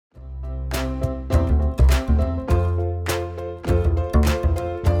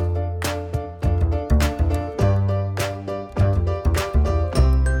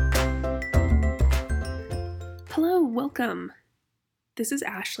Welcome. This is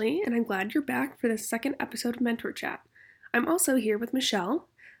Ashley, and I'm glad you're back for the second episode of Mentor Chat. I'm also here with Michelle.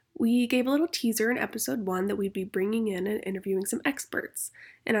 We gave a little teaser in episode 1 that we'd be bringing in and interviewing some experts,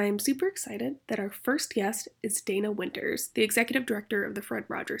 and I am super excited that our first guest is Dana Winters, the executive director of the Fred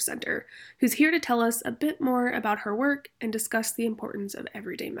Rogers Center, who's here to tell us a bit more about her work and discuss the importance of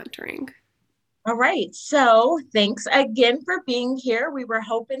everyday mentoring. All right. So thanks again for being here. We were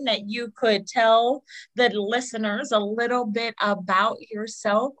hoping that you could tell the listeners a little bit about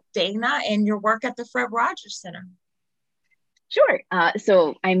yourself, Dana, and your work at the Fred Rogers Center. Sure.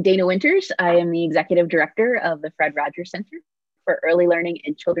 So I'm Dana Winters. I am the executive director of the Fred Rogers Center for Early Learning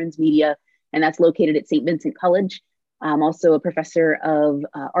and Children's Media, and that's located at St. Vincent College. I'm also a professor of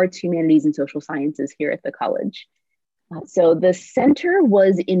arts, humanities, and social sciences here at the college. So the center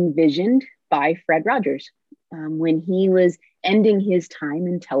was envisioned by Fred Rogers when he was ending his time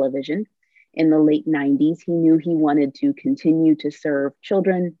in television in the late 90s. He knew he wanted to continue to serve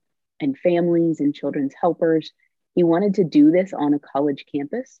children and families and children's helpers. He wanted to do this on a college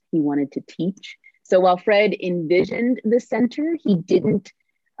campus. He wanted to teach. So while Fred envisioned the center, he didn't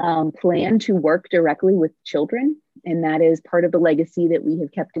plan to work directly with children. And that is part of the legacy that we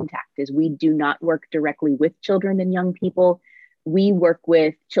have kept intact, is we do not work directly with children and young people. We work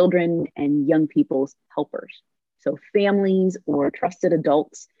with children and young people's helpers. So families or trusted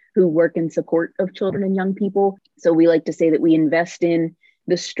adults who work in support of children and young people. So we like to say that we invest in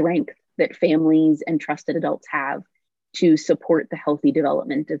the strength that families and trusted adults have to support the healthy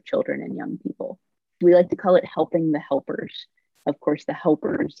development of children and young people. We like to call it helping the helpers. Of course, the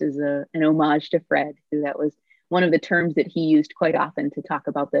helpers is an homage to Fred, who that was one of the terms that he used quite often to talk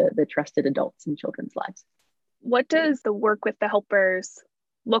about the trusted adults in children's lives. What does the work with the helpers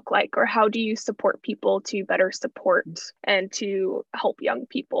look like, or how do you support people to better support and to help young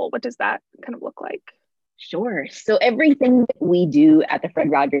people? What does that kind of look like? Sure. So everything that we do at the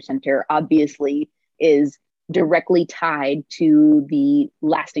Fred Rogers Center obviously is directly tied to the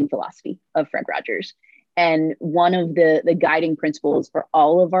lasting philosophy of Fred Rogers. And one of the guiding principles for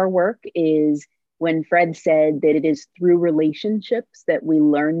all of our work is when Fred said that it is through relationships that we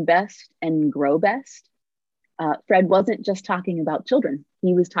learn best and grow best. Fred wasn't just talking about children.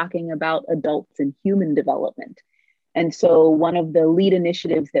 He was talking about adults and human development. And so one of the lead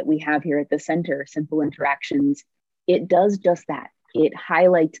initiatives that we have here at the center, Simple Interactions, it does just that. It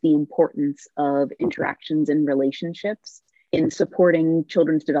highlights the importance of interactions and relationships in supporting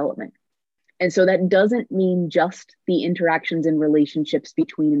children's development. And so that doesn't mean just the interactions and relationships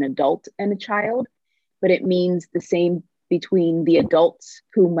between an adult and a child, but it means the same between the adults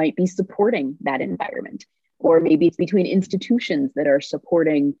who might be supporting that environment. Or maybe it's between institutions that are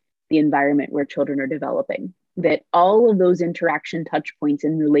supporting the environment where children are developing. That all of those interaction touch points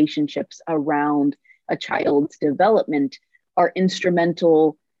and relationships around a child's development are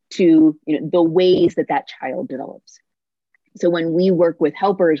instrumental to the ways that that child develops. So when we work with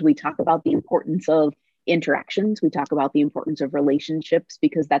helpers, we talk about the importance of interactions. We talk about the importance of relationships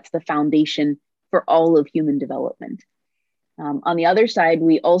because that's the foundation for all of human development. On the other side,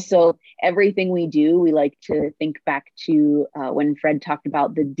 we also, everything we do, we like to think back to when Fred talked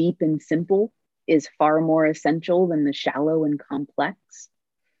about the deep and simple is far more essential than the shallow and complex.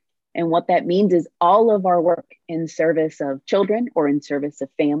 And what that means is all of our work in service of children or in service of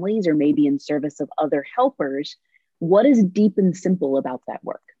families or maybe in service of other helpers, what is deep and simple about that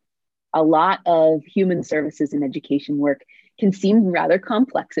work? A lot of human services and education work can seem rather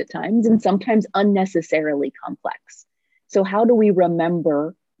complex at times and sometimes unnecessarily complex. So how do we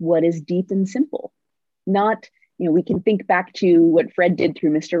remember what is deep and simple? Not, we can think back to what Fred did through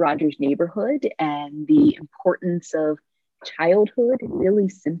Mr. Rogers' Neighborhood and the importance of childhood in really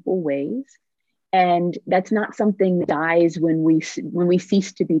simple ways. And that's not something that dies when we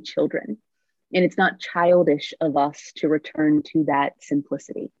cease to be children. And it's not childish of us to return to that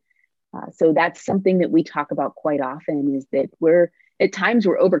simplicity. So that's something that we talk about quite often, is that at times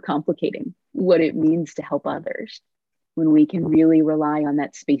we're overcomplicating what it means to help others, when we can really rely on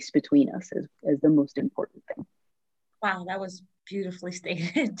that space between us as the most important thing. Wow, that was beautifully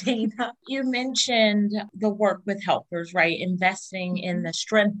stated, Dana. You mentioned the work with helpers, right? Investing in the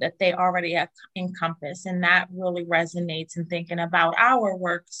strength that they already encompass. And that really resonates in thinking about our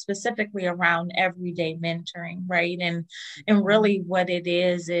work specifically around everyday mentoring, right? And really what it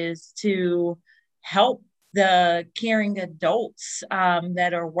is to help the caring adults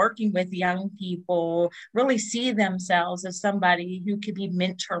that are working with young people really see themselves as somebody who could be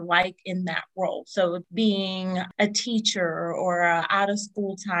mentor-like in that role. So being a teacher or a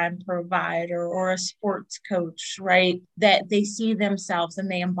out-of-school time provider or a sports coach, right? That they see themselves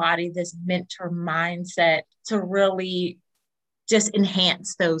and they embody this mentor mindset to really just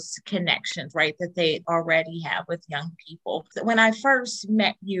enhance those connections, right, that they already have with young people. When I first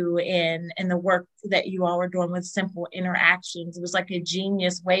met you in the work that you all were doing with Simple Interactions, it was like a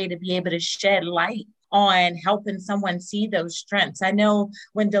genius way to be able to shed light on helping someone see those strengths. I know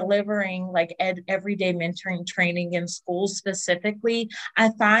when delivering like everyday mentoring training in schools specifically, I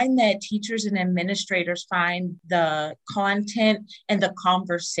find that teachers and administrators find the content and the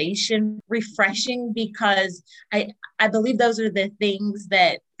conversation refreshing because I believe those are the things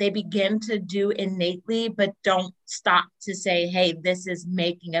that they begin to do innately, but don't stop to say, hey, this is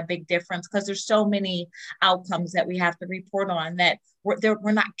making a big difference, because there's so many outcomes that we have to report on that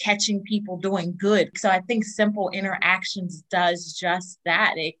we're not catching people doing good. So I think Simple Interactions does just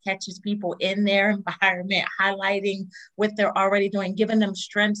that. It catches people in their environment, highlighting what they're already doing, giving them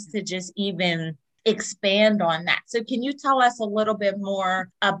strengths to just even expand on that. So can you tell us a little bit more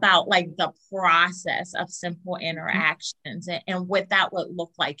about like the process of Simple Interactions and what that would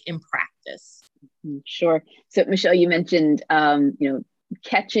look like in practice? Sure. So Michelle, you mentioned,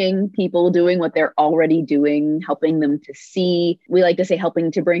 catching people doing what they're already doing, helping them to see, we like to say,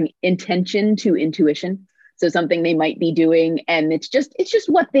 helping to bring intention to intuition. So something they might be doing and it's just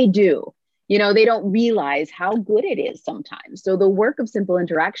what they do. They don't realize how good it is sometimes. So the work of Simple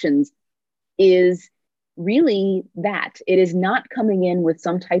Interactions is really that. It is not coming in with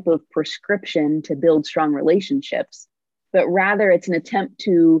some type of prescription to build strong relationships, but rather it's an attempt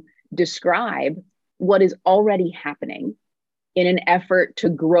to describe what is already happening in an effort to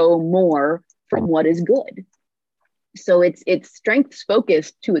grow more from what is good. So it's strengths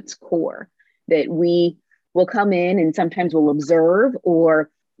focused to its core, that we will come in and sometimes we'll observe, or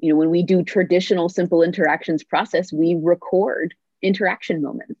when we do traditional Simple Interactions process, we record interaction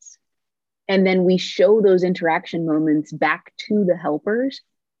moments. And then we show those interaction moments back to the helpers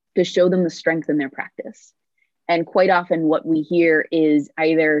to show them the strength in their practice. And quite often what we hear is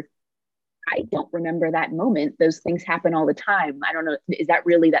either, I don't remember that moment. Those things happen all the time. I don't know, is that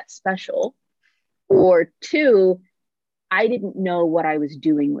really that special? Or two, I didn't know what I was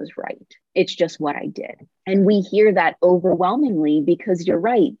doing was right. It's just what I did. And we hear that overwhelmingly because you're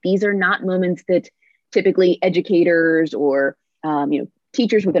right. These are not moments that typically educators or,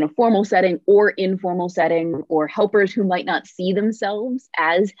 teachers within a formal setting or informal setting, or helpers who might not see themselves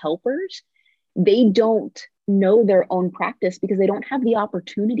as helpers, they don't know their own practice because they don't have the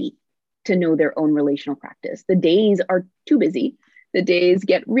opportunity to know their own relational practice. The days are too busy. The days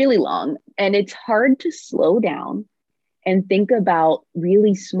get really long, and it's hard to slow down and think about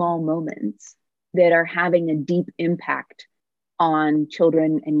really small moments that are having a deep impact on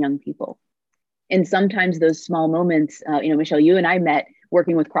children and young people. And sometimes those small moments, Michelle, you and I met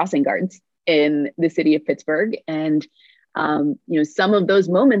working with crossing guards in the city of Pittsburgh. And, some of those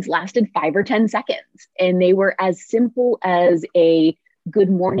moments lasted 5 or 10 seconds. And they were as simple as a good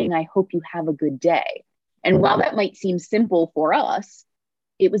morning, I hope you have a good day. And while that might seem simple for us,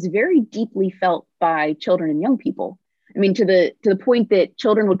 it was very deeply felt by children and young people. I mean, to the point that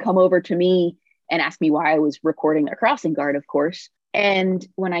children would come over to me and ask me why I was recording their crossing guard, of course. And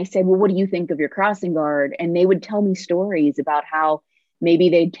when I said, well, what do you think of your crossing guard? And they would tell me stories about how maybe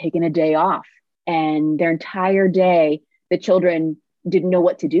they'd taken a day off and their entire day, the children didn't know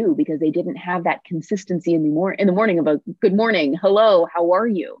what to do because they didn't have that consistency in the morning of a good morning, hello, how are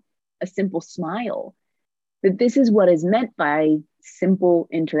you? A simple smile. That this is what is meant by simple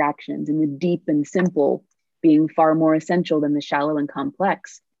interactions, and the deep and simple being far more essential than the shallow and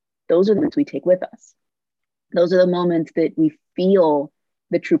complex. Those are the moments we take with us. Those are the moments that we feel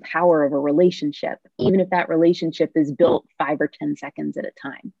the true power of a relationship, even if that relationship is built 5 or 10 seconds at a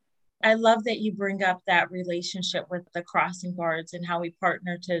time. I love that you bring up that relationship with the crossing guards and how we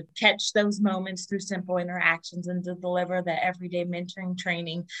partner to catch those moments through Simple Interactions and to deliver the everyday mentoring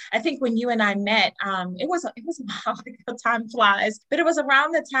training. I think when you and I met, it was a while ago, time flies, but it was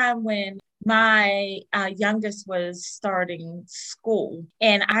around the time when my youngest was starting school.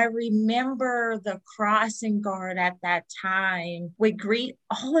 And I remember the crossing guard at that time would greet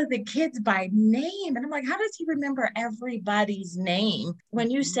all of the kids by name. And I'm like, how does he remember everybody's name?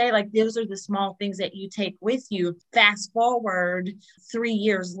 When you say like, those are the small things that you take with you, fast forward 3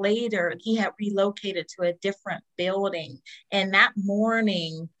 years later, he had relocated to a different building. And that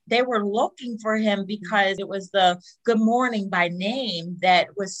morning, they were looking for him because it was the good morning by name that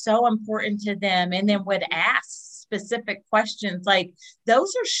was so important to them, and then would ask specific questions. Like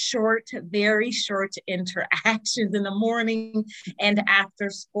those are short, very short interactions in the morning and after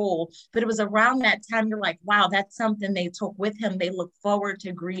school. But it was around that time you're like, wow, that's something they took with him. They look forward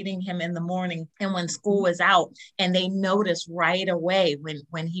to greeting him in the morning and when school was out, and they noticed right away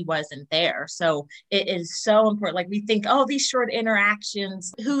when he wasn't there. So it is so important. Like we think, oh, these short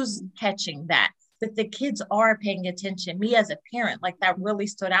interactions, who's catching that? That the kids are paying attention. Me as a parent, like that really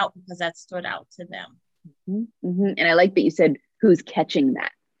stood out because that stood out to them. Mm-hmm. And I like that you said, who's catching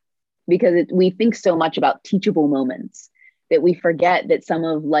that? Because we think so much about teachable moments that we forget that some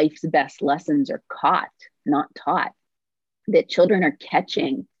of life's best lessons are caught, not taught. That children are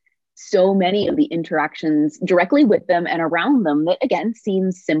catching so many of the interactions directly with them and around them that, again,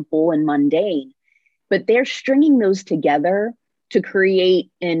 seem simple and mundane, but they're stringing those together to create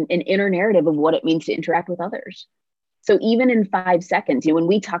an inner narrative of what it means to interact with others. So even in 5 seconds, when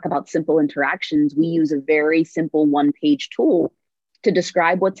we talk about simple interactions, we use a very simple one-page tool to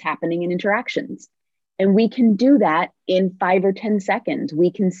describe what's happening in interactions. And we can do that in 5 or 10 seconds.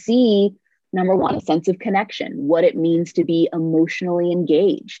 We can see, number one, a sense of connection, what it means to be emotionally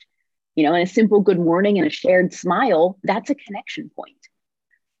engaged. And a simple good morning and a shared smile, that's a connection point.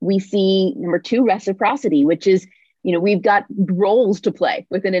 We see, number two, reciprocity, which is, we've got roles to play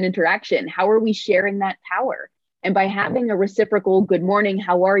within an interaction. How are we sharing that power? And by having a reciprocal good morning,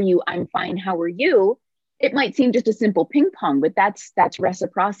 how are you? I'm fine. How are you? It might seem just a simple ping pong, but that's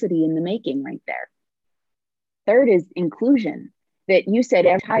reciprocity in the making right there. Third is inclusion, that you said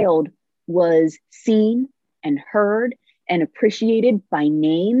our child was seen and heard and appreciated by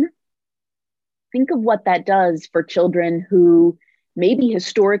name. Think of what that does for children who may be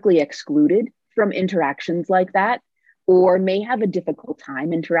historically excluded from interactions like that, or may have a difficult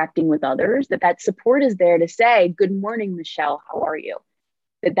time interacting with others, that support is there to say, good morning, Michelle, how are you?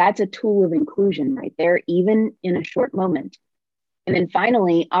 That's a tool of inclusion right there, even in a short moment. And then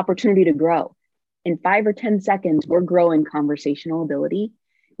finally, opportunity to grow. In 5 or 10 seconds, we're growing conversational ability.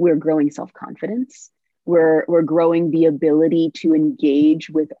 We're growing self-confidence. We're growing the ability to engage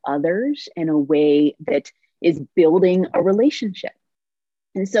with others in a way that is building a relationship.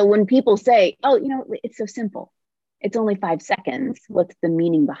 And so when people say, oh, it's so simple, it's only 5 seconds, what's the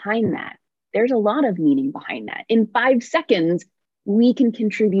meaning behind that? There's a lot of meaning behind that. In 5 seconds, we can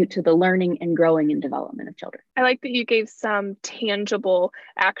contribute to the learning and growing and development of children. I like that you gave some tangible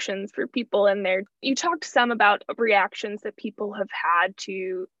actions for people in there. You talked some about reactions that people have had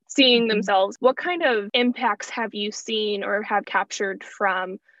to seeing themselves. What kind of impacts have you seen or have captured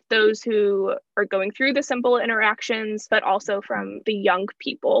from those who are going through the simple interactions, but also from the young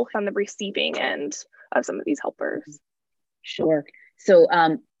people on the receiving end of some of these helpers? Sure. So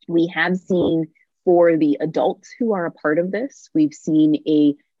we have seen, for the adults who are a part of this, we've seen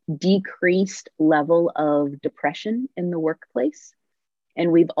a decreased level of depression in the workplace.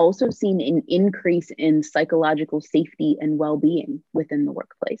 And we've also seen an increase in psychological safety and well-being within the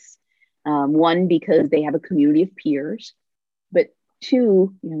workplace. One, because they have a community of peers, but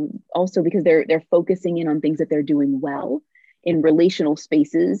two, also because they're focusing in on things that they're doing well in relational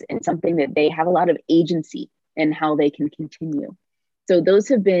spaces and something that they have a lot of agency in how they can continue. So those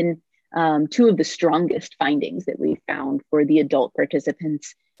have been two of the strongest findings that we found for the adult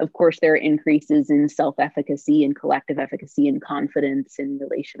participants. Of course, there are increases in self-efficacy and collective efficacy and confidence in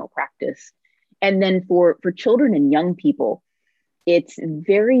relational practice. And then for children and young people, it's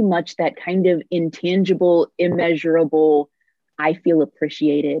very much that kind of intangible, immeasurable, I feel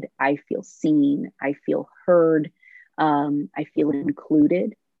appreciated, I feel seen, I feel heard, I feel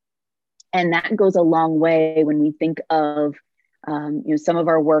included. And that goes a long way when we think of some of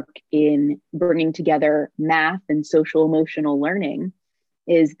our work in bringing together math and social emotional learning,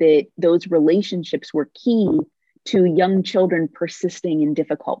 is that those relationships were key to young children persisting in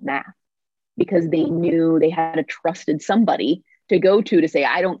difficult math, because they knew they had a trusted somebody to go to say,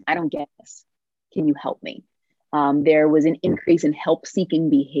 I don't get this. Can you help me? There was an increase in help-seeking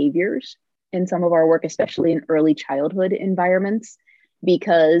behaviors in some of our work, especially in early childhood environments.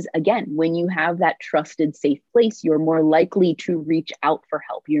 Because again, when you have that trusted, safe place, you're more likely to reach out for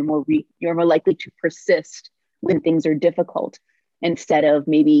help. You're more likely to persist when things are difficult, instead of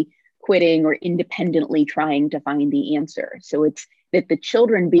maybe quitting or independently trying to find the answer. So it's that the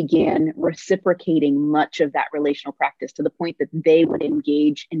children began reciprocating much of that relational practice to the point that they would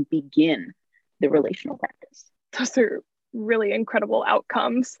engage and begin the relational practice. Those are really incredible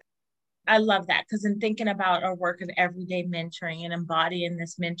outcomes. I love that, because in thinking about our work of everyday mentoring and embodying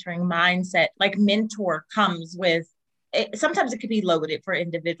this mentoring mindset, like mentor comes with sometimes it could be loaded for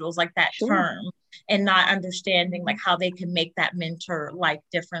individuals, like that Sure. term, and not understanding like how they can make that mentor like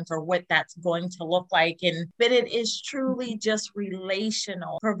difference or what that's going to look like. But it is truly just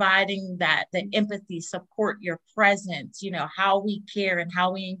relational, providing that the empathy, support, your presence, how we care and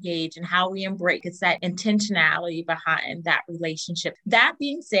how we engage and how we embrace. It's that intentionality behind that relationship. That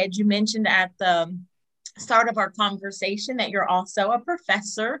being said, you mentioned at the start of our conversation that you're also a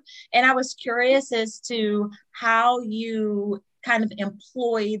professor. And I was curious as to how you kind of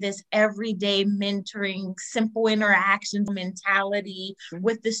employ this everyday mentoring, simple interaction mentality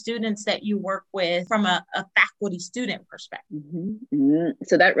with the students that you work with from a faculty student perspective.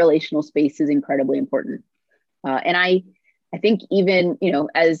 So that relational space is incredibly important. And I think even,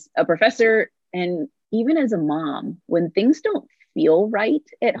 as a professor and even as a mom, when things don't feel right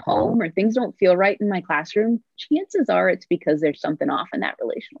at home or things don't feel right in my classroom, chances are it's because there's something off in that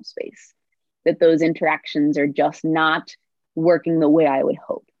relational space, that those interactions are just not working the way I would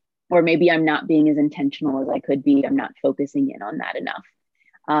hope. Or maybe I'm not being as intentional as I could be. I'm not focusing in on that enough.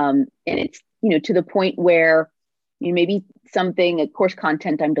 And it's, to the point where maybe a course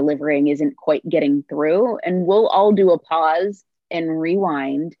content I'm delivering isn't quite getting through. And we'll all do a pause and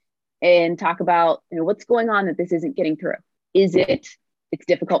rewind and talk about, what's going on that this isn't getting through. Is it's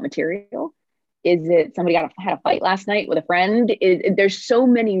difficult material? Is it somebody had a fight last night with a friend? There's so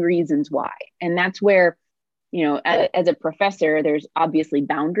many reasons why. And that's where, as a professor, there's obviously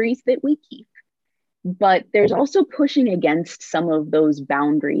boundaries that we keep, but there's also pushing against some of those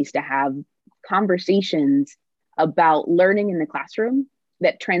boundaries to have conversations about learning in the classroom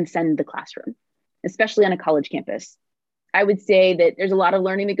that transcend the classroom, especially on a college campus. I would say that there's a lot of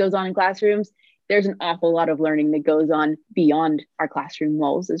learning that goes on in classrooms. There's an awful lot of learning that goes on beyond our classroom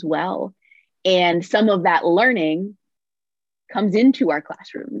walls as well. And some of that learning comes into our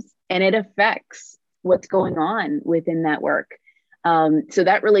classrooms and it affects what's going on within that work. So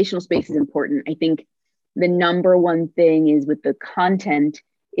that relational space is important. I think the number one thing is with the content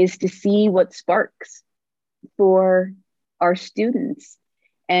is to see what sparks for our students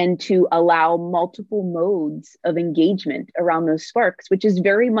and to allow multiple modes of engagement around those sparks, which is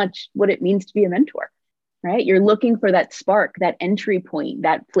very much what it means to be a mentor, right? You're looking for that spark, that entry point,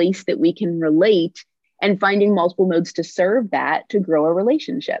 that place that we can relate, and finding multiple modes to serve that to grow a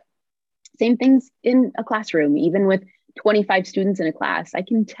relationship. Same things in a classroom, even with 25 students in a class, I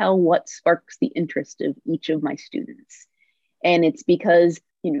can tell what sparks the interest of each of my students. And it's because,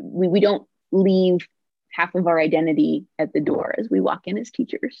 we don't leave half of our identity at the door as we walk in as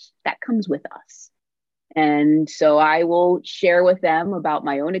teachers. That comes with us. And so I will share with them about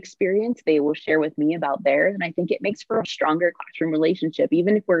my own experience. They will share with me about theirs. And I think it makes for a stronger classroom relationship,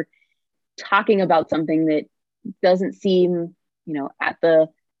 even if we're talking about something that doesn't seem, at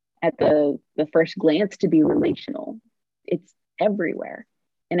the first glance to be relational. It's everywhere.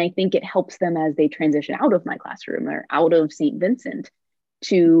 And I think it helps them as they transition out of my classroom or out of St. Vincent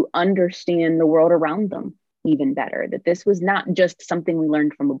to understand the world around them even better, that this was not just something we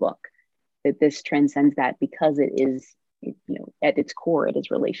learned from a book, that this transcends that because it is, at its core, it is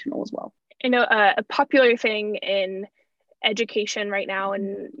relational as well. I know a popular thing in education right now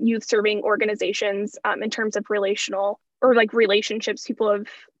and youth serving organizations in terms of relational or like relationships, people have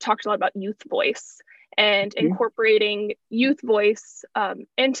talked a lot about youth voice and incorporating youth voice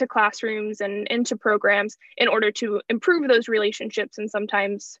into classrooms and into programs in order to improve those relationships and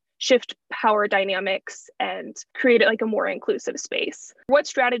sometimes shift power dynamics and create like a more inclusive space. What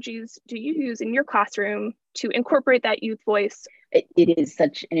strategies do you use in your classroom to incorporate that youth voice? It is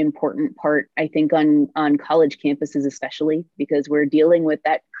such an important part, I think, on college campuses, especially because we're dealing with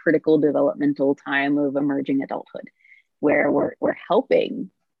that critical developmental time of emerging adulthood, where we're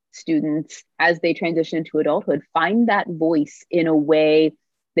helping students as they transition into adulthood find that voice in a way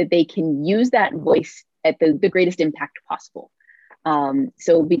that they can use that voice at the greatest impact possible.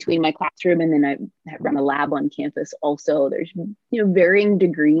 So between my classroom and then I run a lab on campus also, there's varying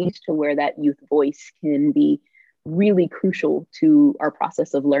degrees to where that youth voice can be really crucial to our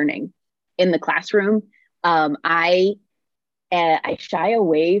process of learning. In the classroom, I shy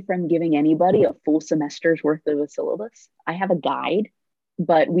away from giving anybody a full semester's worth of a syllabus. I have a guide,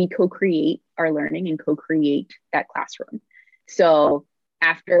 but we co-create our learning and co-create that classroom. So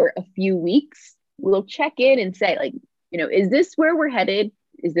after a few weeks, we'll check in and say, like, is this where we're headed?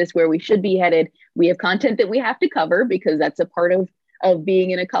 Is this where we should be headed? We have content that we have to cover because that's a part of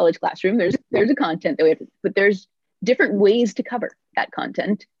being in a college classroom. There's a content that we have to, but there's different ways to cover that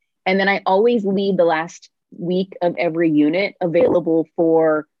content. And then I always leave the last week of every unit available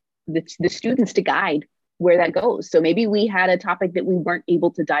for the students to guide where that goes. So maybe we had a topic that we weren't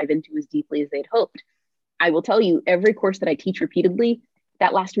able to dive into as deeply as they'd hoped. I will tell you, every course that I teach repeatedly,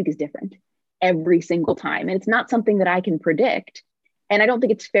 that last week is different every single time. And it's not something that I can predict. And I don't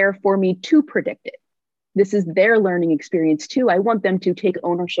think it's fair for me to predict it. This is their learning experience too. I want them to take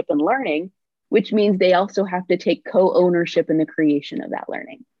ownership in learning, which means they also have to take co-ownership in the creation of that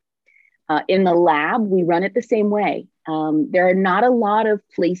learning. In the lab, we run it the same way. There are not a lot of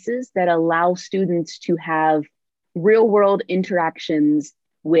places that allow students to have real world interactions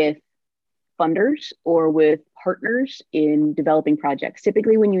with funders or with partners in developing projects.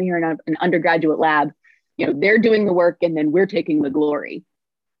 Typically, when you hear an undergraduate lab, they're doing the work and then we're taking the glory.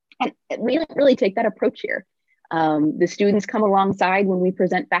 And we don't really take that approach here. The students come alongside when we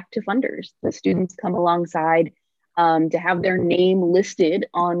present back to funders. The students come alongside to have their name listed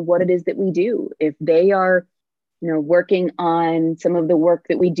on what it is that we do. If they are, working on some of the work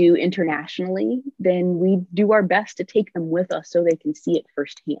that we do internationally, then we do our best to take them with us so they can see it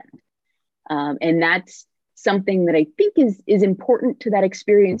firsthand. And that's something that I think is important to that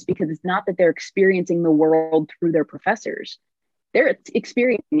experience, because it's not that they're experiencing the world through their professors. They're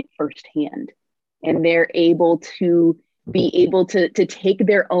experiencing it firsthand, and they're able to take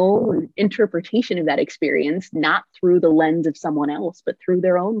their own interpretation of that experience, not through the lens of someone else, but through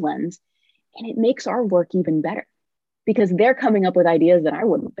their own lens. And it makes our work even better because they're coming up with ideas that I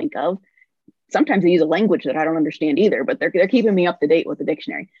wouldn't think of. Sometimes they use a language that I don't understand either, but they're keeping me up to date with the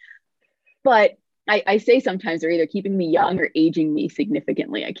dictionary. But I say sometimes they're either keeping me young or aging me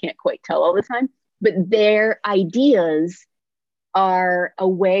significantly. I can't quite tell all the time, but their ideas are a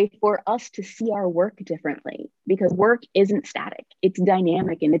way for us to see our work differently, because work isn't static, it's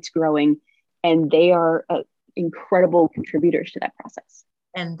dynamic and it's growing, and they are incredible contributors to that process.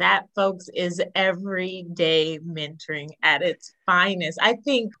 And that, folks, is everyday mentoring at its finest. I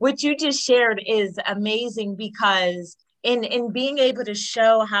think what you just shared is amazing, because in being able to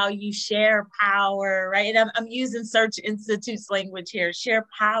show how you share power, right? I'm using Search Institute's language here, share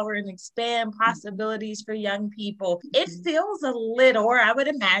power and expand possibilities for young people. It feels a little, or I would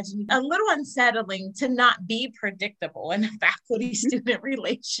imagine, a little unsettling to not be predictable in a faculty-student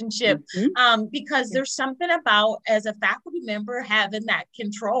relationship, because there's something about, as a faculty member, having that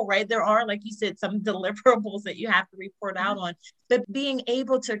control, right? There are, like you said, some deliverables that you have to report out on, but being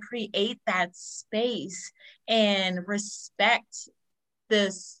able to create that space and respect the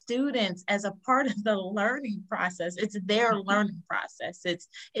students as a part of the learning process. It's their learning process. It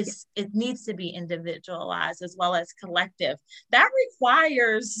needs to be individualized as well as collective. That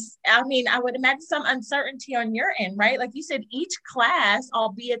requires, I would imagine some uncertainty on your end, right? Like you said, each class,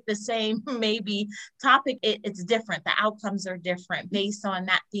 albeit the same maybe topic, it's different. The outcomes are different based on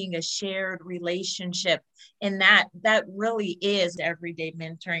that being a shared relationship. And that really is everyday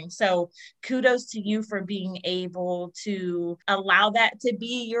mentoring. So kudos to you for being able to allow that to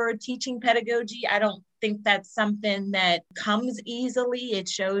be your teaching pedagogy. I don't think that's something that comes easily. It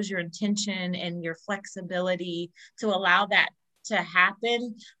shows your intention and your flexibility to allow that to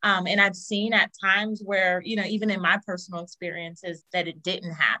happen. And I've seen at times where, even in my personal experiences, that it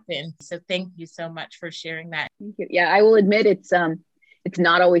didn't happen. So thank you so much for sharing that. Thank you. Yeah, I will admit it's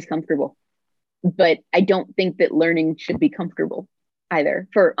not always comfortable. But I don't think that learning should be comfortable either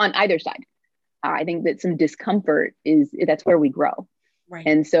on either side. I think that some discomfort that's where we grow. Right.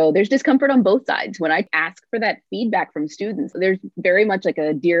 And so there's discomfort on both sides. When I ask for that feedback from students, there's very much like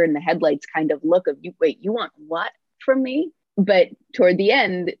a deer in the headlights kind of look of, you want what from me? But toward the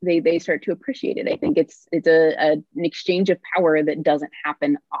end, they start to appreciate it. I think it's an exchange of power that doesn't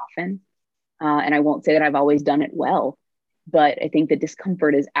happen often. And I won't say that I've always done it well, but I think the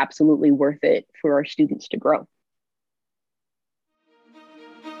discomfort is absolutely worth it for our students to grow.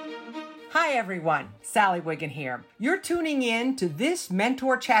 Hi, everyone. Sally Wiggin here. You're tuning in to this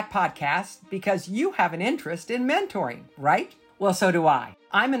Mentor Chat podcast because you have an interest in mentoring, right? Well, so do I.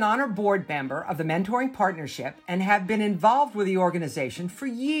 I'm an honor board member of the Mentoring Partnership and have been involved with the organization for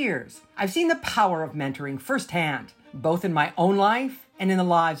years. I've seen the power of mentoring firsthand, both in my own life and in the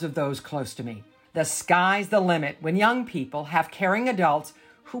lives of those close to me. The sky's the limit when young people have caring adults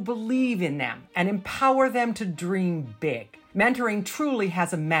who believe in them and empower them to dream big. Mentoring truly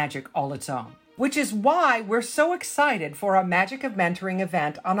has a magic all its own, which is why we're so excited for our Magic of Mentoring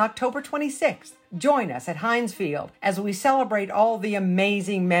event on October 26th. Join us at Heinz Field as we celebrate all the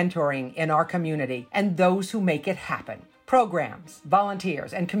amazing mentoring in our community and those who make it happen. Programs,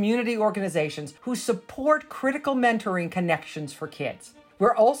 volunteers, and community organizations who support critical mentoring connections for kids.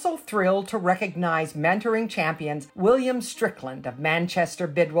 We're also thrilled to recognize mentoring champions William Strickland of Manchester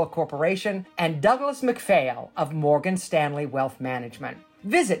Bidwell Corporation and Douglas McPhail of Morgan Stanley Wealth Management.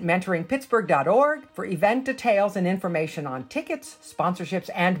 Visit mentoringpittsburgh.org for event details and information on tickets,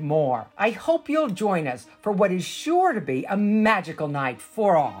 sponsorships, and more. I hope you'll join us for what is sure to be a magical night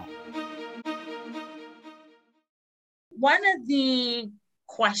for all. One of the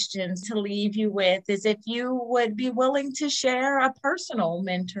questions to leave you with is if you would be willing to share a personal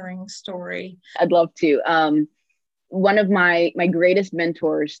mentoring story. I'd love to. One of my greatest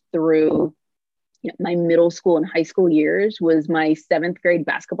mentors through my middle school and high school years was my 7th grade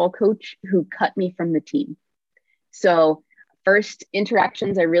basketball coach who cut me from the team. So first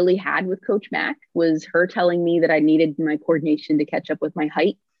interactions I really had with Coach Mack was her telling me that I needed my coordination to catch up with my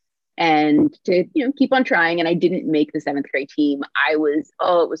height and to keep on trying. And I didn't make the 7th grade team. It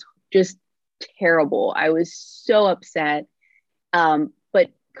was just terrible. I was so upset. But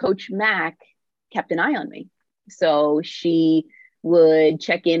Coach Mack kept an eye on me. So she would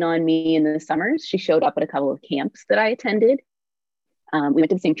check in on me in the summers. She showed up at a couple of camps that I attended. We went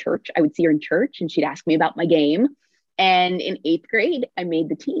to the same church. I would see her in church and she'd ask me about my game. And in 8th grade, I made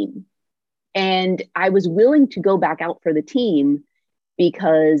the team. And I was willing to go back out for the team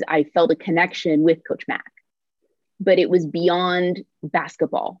because I felt a connection with Coach Mack. But it was beyond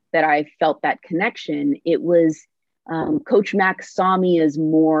basketball that I felt that connection. It was Coach Mack saw me as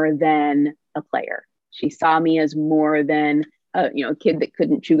more than a player. She saw me as more than a kid that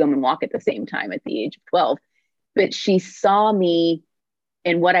couldn't chew gum and walk at the same time at the age of 12. But she saw me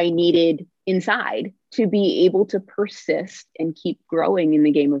and what I needed inside to be able to persist and keep growing in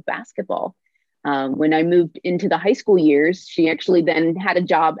the game of basketball. When I moved into the high school years, she actually then had a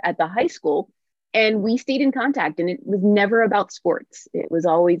job at the high school and we stayed in contact, and it was never about sports. It was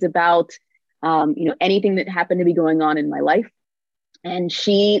always about, anything that happened to be going on in my life. And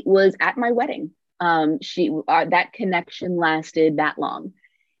she was at my wedding. That connection lasted that long.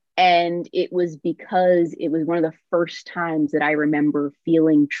 And it was because it was one of the first times that I remember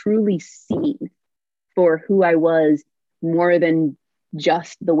feeling truly seen for who I was, more than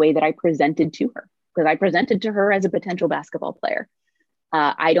just the way that I presented to her, because I presented to her as a potential basketball player.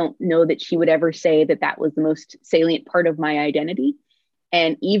 I don't know that she would ever say that that was the most salient part of my identity.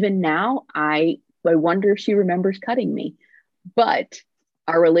 And even now, I wonder if she remembers cutting me. But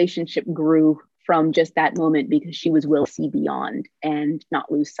our relationship grew from just that moment because she was willing to see beyond and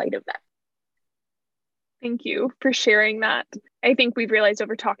not lose sight of that. Thank you for sharing that. I think we've realized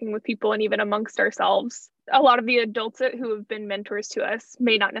over talking with people and even amongst ourselves, a lot of the adults who have been mentors to us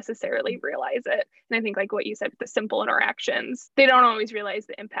may not necessarily realize it. And I think like what you said, the simple interactions, they don't always realize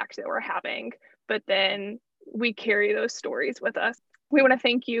the impact that we're having, but then we carry those stories with us. We want to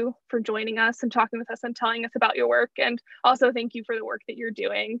thank you for joining us and talking with us and telling us about your work. And also thank you for the work that you're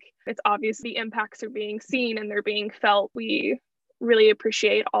doing. It's obvious the impacts are being seen and they're being felt. We really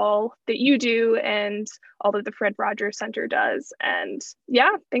appreciate all that you do and all that the Fred Rogers Center does. And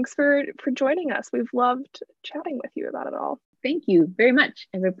yeah, thanks for joining us. We've loved chatting with you about it all. Thank you very much.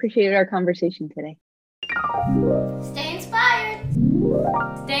 I've appreciated our conversation today. Stay inspired.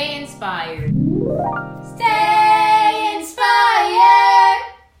 Stay inspired. Stay inspired.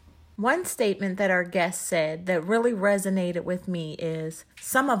 One statement that our guest said that really resonated with me is,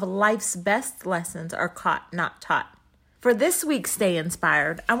 some of life's best lessons are caught, not taught. For this week's Stay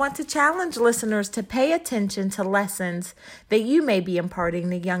Inspired, I want to challenge listeners to pay attention to lessons that you may be imparting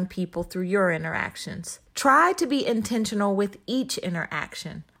to young people through your interactions. Try to be intentional with each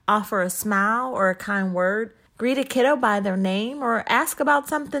interaction. Offer a smile or a kind word, greet a kiddo by their name, or ask about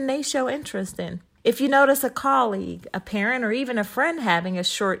something they show interest in. If you notice a colleague, a parent, or even a friend having a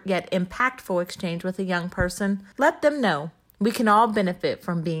short yet impactful exchange with a young person, let them know. We can all benefit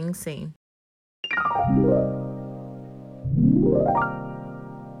from being seen.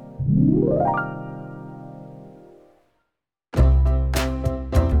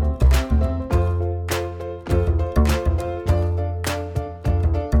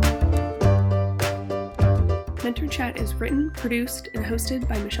 Mentor Chat is written, produced, and hosted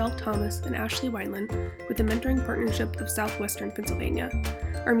by Michelle Thomas and Ashley Wineland with the Mentoring Partnership of Southwestern Pennsylvania.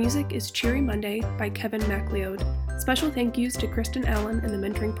 Our music is Cheery Monday by Kevin MacLeod. Special thank yous to Kristen Allen and the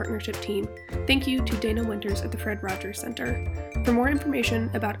Mentoring Partnership team. Thank you to Dana Winters at the Fred Rogers Center. For more information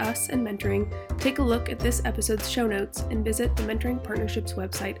about us and mentoring, take a look at this episode's show notes and visit the Mentoring Partnership's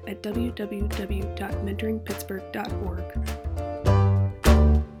website at www.mentoringpittsburgh.org.